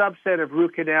what subset of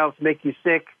root canals make you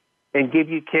sick and give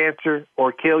you cancer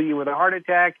or kill you with a heart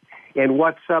attack, and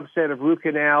what subset of root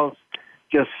canals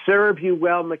just serve you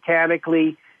well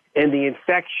mechanically, and the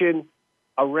infection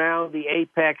around the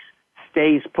apex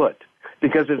stays put.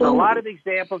 Because there's a lot of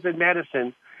examples in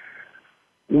medicine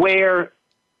where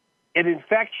an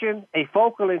infection, a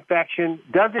focal infection,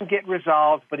 doesn't get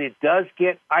resolved, but it does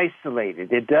get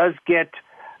isolated. It does get,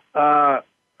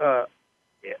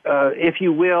 if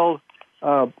you will,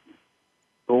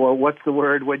 well, what's the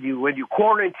word? When you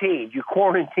quarantine,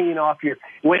 off your,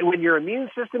 when your immune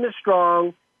system is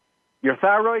strong, your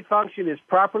thyroid function is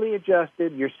properly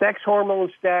adjusted, your sex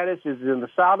hormone status is in the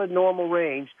solid normal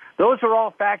range. Those are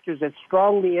all factors that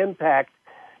strongly impact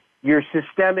your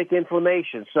systemic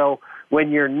inflammation. So when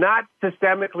you're not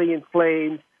systemically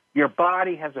inflamed, your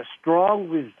body has a strong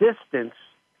resistance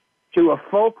to a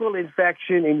focal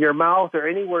infection in your mouth or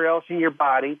anywhere else in your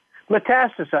body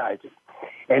metastasizing.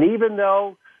 And even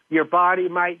though your body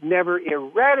might never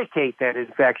eradicate that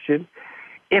infection,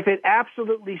 if it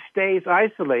absolutely stays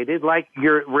isolated, like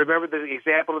remember the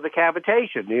example of the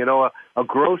cavitation, a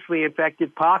grossly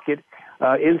infected pocket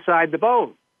inside the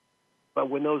bone. But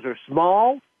when those are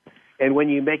small, and when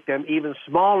you make them even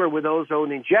smaller with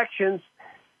ozone injections,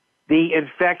 the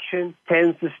infection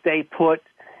tends to stay put,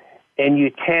 and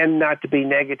you tend not to be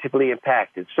negatively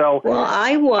impacted. So, well,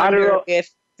 I wonder if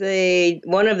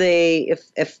one of the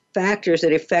factors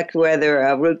that affect whether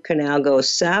a root canal goes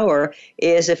sour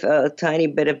is if a tiny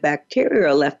bit of bacteria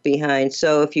are left behind.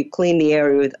 So if you clean the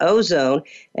area with ozone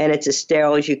and it's as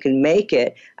sterile as you can make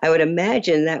it, I would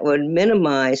imagine that would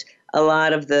minimize a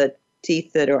lot of the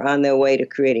teeth that are on their way to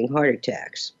creating heart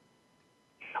attacks.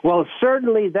 Well,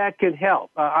 certainly that can help.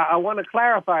 I want to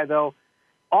clarify, though,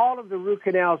 all of the root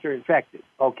canals are infected,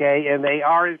 okay, and they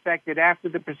are infected after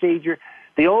the procedure.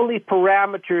 The only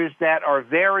parameters that are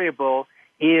variable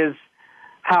is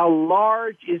how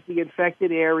large is the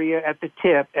infected area at the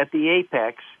tip, at the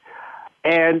apex,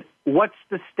 and what's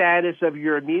the status of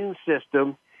your immune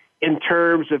system in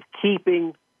terms of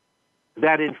keeping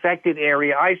that infected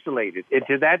area isolated. And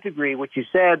to that degree, what you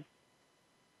said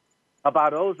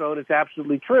about ozone is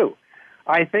absolutely true.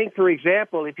 I think, for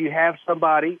example, if you have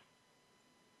somebody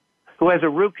who has a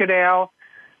root canal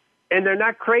and they're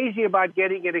not crazy about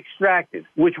getting it extracted,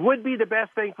 which would be the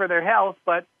best thing for their health,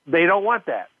 but they don't want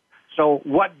that. So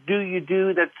what do you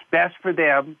do that's best for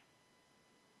them?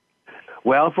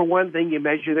 Well, for one thing, you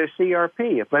measure their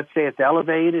CRP. If, let's say, it's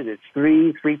elevated, it's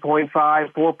 3, 3.5,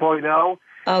 4.0.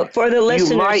 For the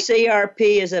listener,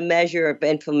 CRP is a measure of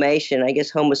inflammation. I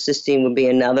guess homocysteine would be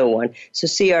another one. So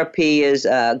CRP is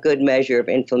a good measure of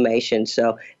inflammation.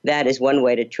 So that is one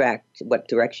way to track what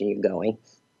direction you're going.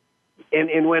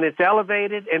 And when it's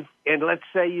elevated, and let's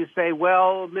say you say,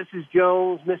 well, Mrs.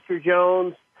 Jones, Mr.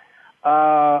 Jones,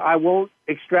 I won't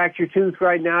extract your tooth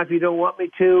right now if you don't want me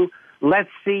to. Let's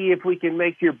see if we can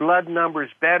make your blood numbers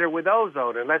better with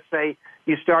ozone. And let's say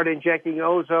you start injecting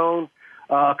ozone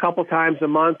a couple times a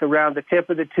month around the tip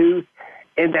of the tooth,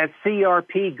 and that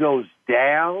CRP goes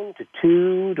down to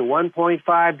 2 to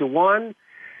 1.5 to 1.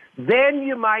 Then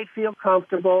you might feel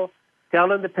comfortable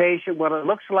telling the patient, well, it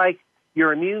looks like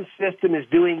your immune system is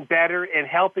doing better and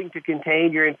helping to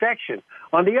contain your infection.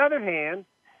 On the other hand,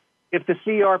 if the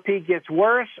CRP gets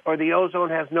worse or the ozone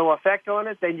has no effect on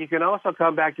it, then you can also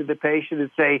come back to the patient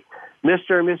and say,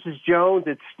 Mr. and Mrs. Jones,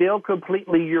 it's still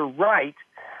completely your right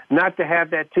not to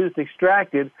have that tooth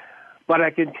extracted, but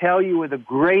I can tell you with a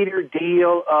greater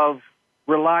deal of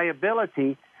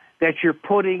reliability that you're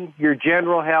putting your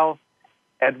general health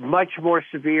at much more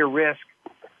severe risk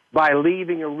by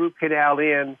leaving a root canal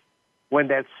in when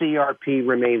that CRP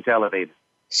remains elevated.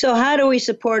 So how do we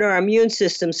support our immune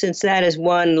system, since that is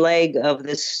one leg of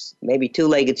this maybe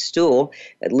two-legged stool,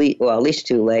 at least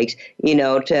two legs,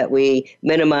 we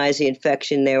minimize the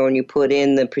infection there when you put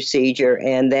in the procedure,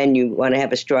 and then you want to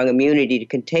have a strong immunity to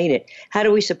contain it. How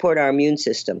do we support our immune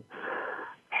system?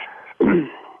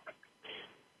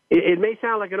 It may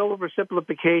sound like an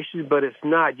oversimplification, but it's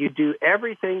not. You do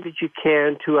everything that you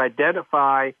can to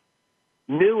identify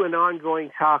new and ongoing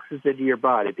toxins into your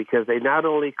body, because they not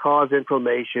only cause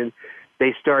inflammation,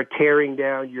 they start tearing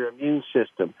down your immune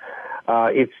system.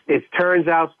 It turns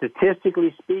out,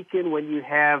 statistically speaking, when you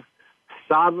have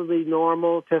solidly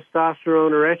normal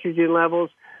testosterone or estrogen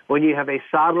levels, when you have a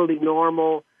solidly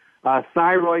normal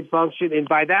thyroid function, and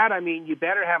by that I mean you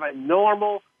better have a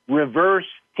normal reverse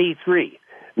T3.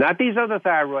 Not these other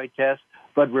thyroid tests,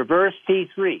 but reverse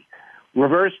T3.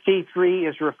 Reverse T3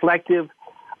 is reflective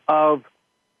of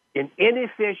an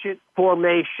inefficient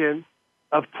formation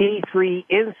of T3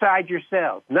 inside your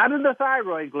cells, not in the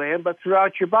thyroid gland, but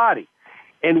throughout your body.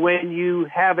 And when you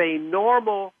have a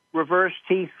normal reverse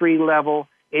T3 level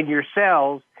in your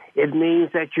cells, it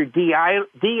means that your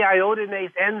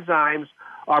deiodinase enzymes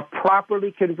are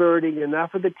properly converting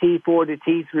enough of the T4 to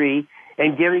T3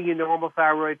 and giving you normal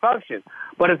thyroid function.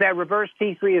 But if that reverse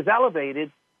T3 is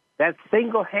elevated, that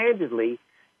single-handedly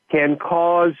can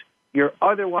cause your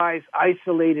otherwise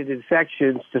isolated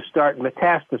infections to start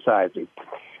metastasizing.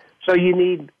 So you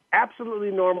need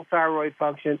absolutely normal thyroid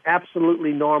function,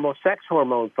 absolutely normal sex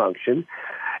hormone function.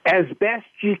 As best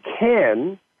you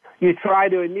can, you try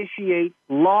to initiate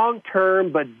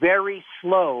long-term but very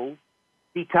slow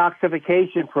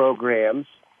detoxification programs,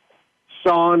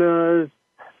 saunas,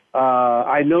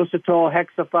 inositol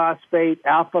hexaphosphate,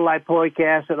 alpha-lipoic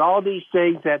acid, all these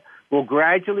things that will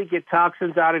gradually get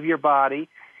toxins out of your body,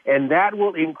 and that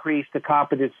will increase the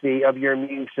competency of your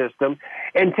immune system,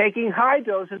 and taking high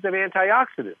doses of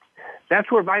antioxidants.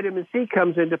 That's where vitamin C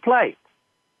comes into play.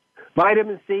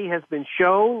 Vitamin C has been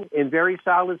shown in very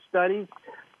solid studies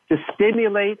to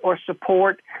stimulate or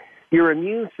support your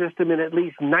immune system in at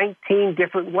least 19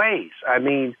 different ways. I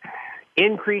mean,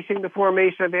 increasing the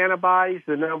formation of antibodies,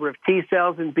 the number of T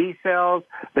cells and B cells,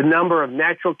 the number of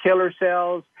natural killer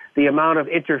cells, the amount of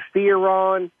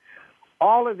interferon.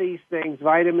 All of these things,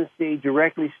 vitamin C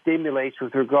directly stimulates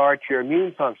with regard to your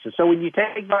immune function. So when you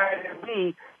take vitamin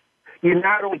C, you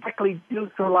not only directly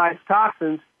neutralize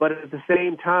toxins, but at the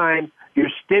same time,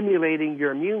 you're stimulating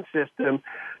your immune system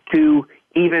to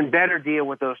even better deal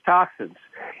with those toxins.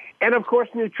 And, of course,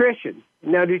 nutrition.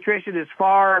 Now, nutrition is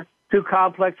far too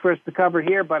complex for us to cover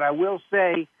here, but I will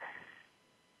say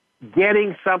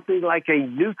getting something like a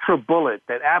NutriBullet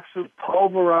that absolutely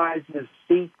pulverizes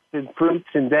seeds and fruits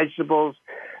and vegetables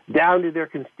down to their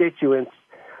constituents,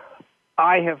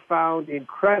 I have found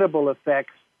incredible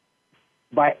effects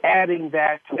by adding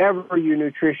that to whatever your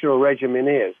nutritional regimen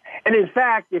is. And in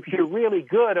fact, if you're really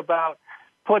good about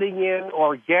putting in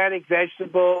organic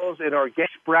vegetables and organic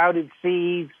sprouted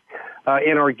seeds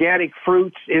and organic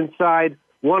fruits inside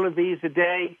one of these a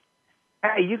day,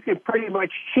 hey, you can pretty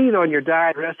much cheat on your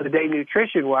diet the rest of the day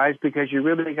nutrition-wise because you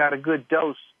really got a good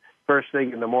dose first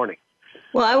thing in the morning.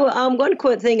 Well, one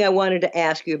quick thing I wanted to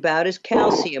ask you about is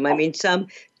calcium. I mean, some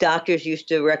doctors used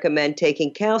to recommend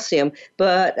taking calcium,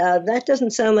 but that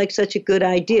doesn't sound like such a good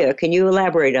idea. Can you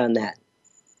elaborate on that?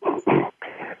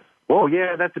 Well,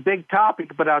 yeah, that's a big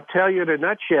topic, but I'll tell you in a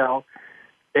nutshell,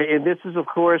 and this is, of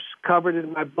course, covered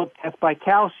in my book, Death by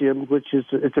Calcium,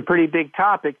 it's a pretty big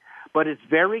topic, but it's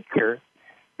very clear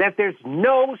that there's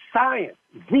no science,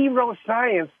 zero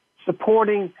science,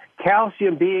 supporting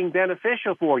calcium being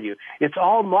beneficial for you. It's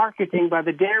all marketing by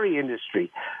the dairy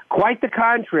industry. Quite the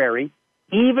contrary,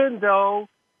 even though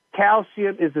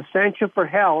calcium is essential for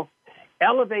health,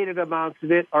 elevated amounts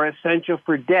of it are essential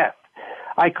for death.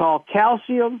 I call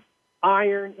calcium,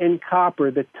 iron, and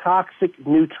copper the toxic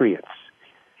nutrients.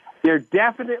 They're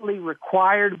definitely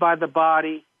required by the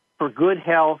body for good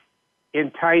health in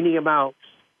tiny amounts.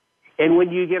 And when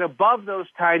you get above those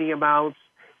tiny amounts,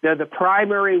 they're the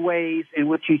primary ways in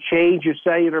which you change your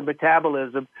cellular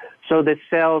metabolism so that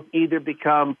cells either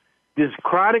become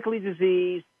chronically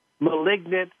diseased,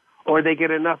 malignant, or they get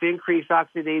enough increased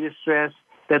oxidative stress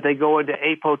that they go into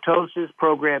apoptosis,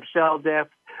 programmed cell death,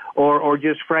 or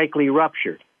just frankly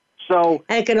rupture. So,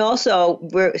 and it can also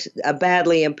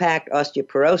badly impact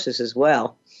osteoporosis as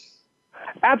well.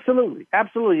 Absolutely,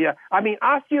 absolutely. Yeah. I mean,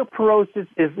 osteoporosis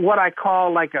is what I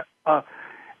call like a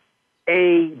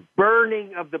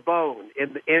burning of the bone.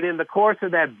 And in the course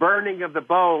of that burning of the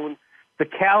bone, the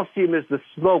calcium is the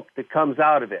smoke that comes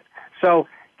out of it. So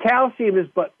calcium is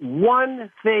but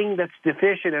one thing that's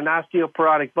deficient in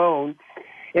osteoporotic bone.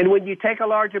 And when you take a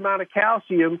large amount of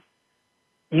calcium,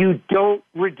 you don't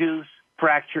reduce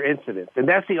fracture incidence. And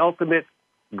that's the ultimate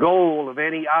goal of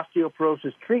any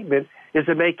osteoporosis treatment, is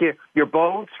to make your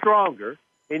bone stronger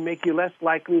and make you less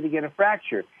likely to get a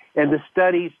fracture. And the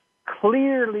studies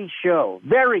clearly show,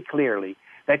 very clearly,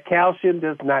 that calcium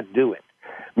does not do it.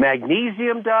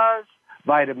 Magnesium does,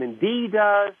 vitamin D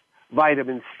does,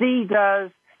 vitamin C does,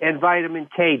 and vitamin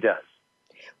K does.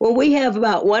 Well, we have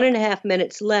about 1.5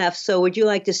 minutes left, so would you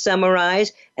like to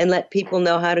summarize and let people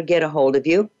know how to get a hold of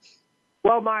you?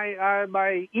 Well,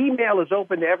 my email is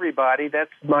open to everybody.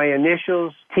 That's my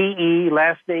initials, T.E.,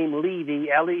 last name Levy,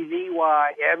 Levy,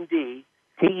 M.D.,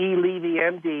 T.E. Levy,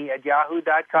 M.D. at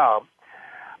yahoo.com.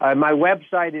 My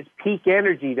website is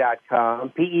peakenergy.com,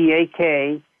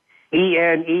 PEAKENERGY.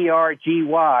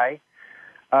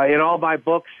 In all my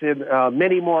books and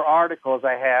many more articles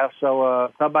I have,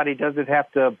 so somebody doesn't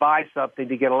have to buy something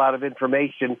to get a lot of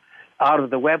information out of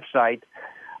the website.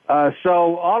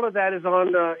 So all of that is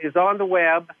on the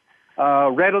web,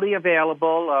 readily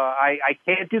available. I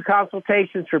can't do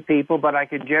consultations for people, but I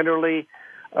can generally,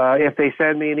 if they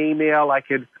send me an email, I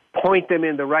can point them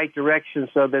in the right direction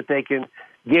so that they can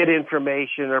get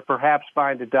information or perhaps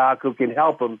find a doc who can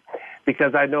help them,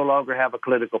 because I no longer have a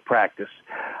clinical practice.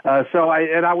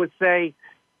 I would say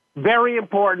very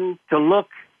important to look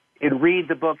and read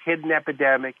the book Hidden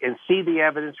Epidemic and see the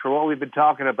evidence for what we've been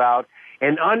talking about,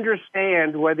 and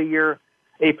understand whether you're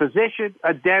a physician,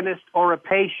 a dentist, or a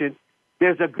patient,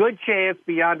 there's a good chance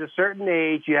beyond a certain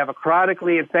age you have a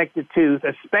chronically infected tooth,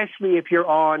 especially if you're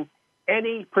on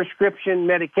any prescription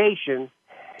medication.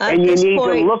 And you need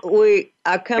to look. We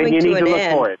are coming to an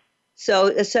end. For it. So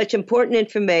it's such important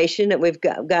information that we've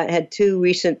had 2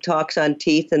 recent talks on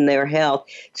teeth and their health.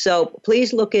 So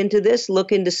please look into this.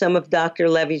 Look into some of Dr.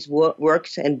 Levy's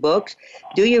works and books.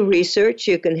 Do your research.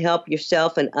 You can help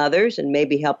yourself and others, and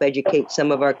maybe help educate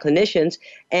some of our clinicians.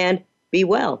 And be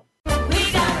well.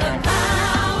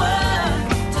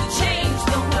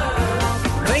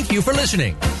 Thank you for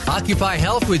listening. Occupy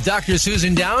Health with Dr.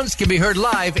 Susan Downs can be heard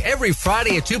live every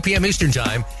Friday at 2 p.m. Eastern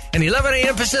Time and 11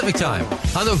 a.m. Pacific Time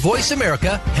on the Voice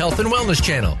America Health and Wellness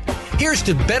Channel. Here's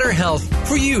to better health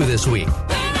for you this week.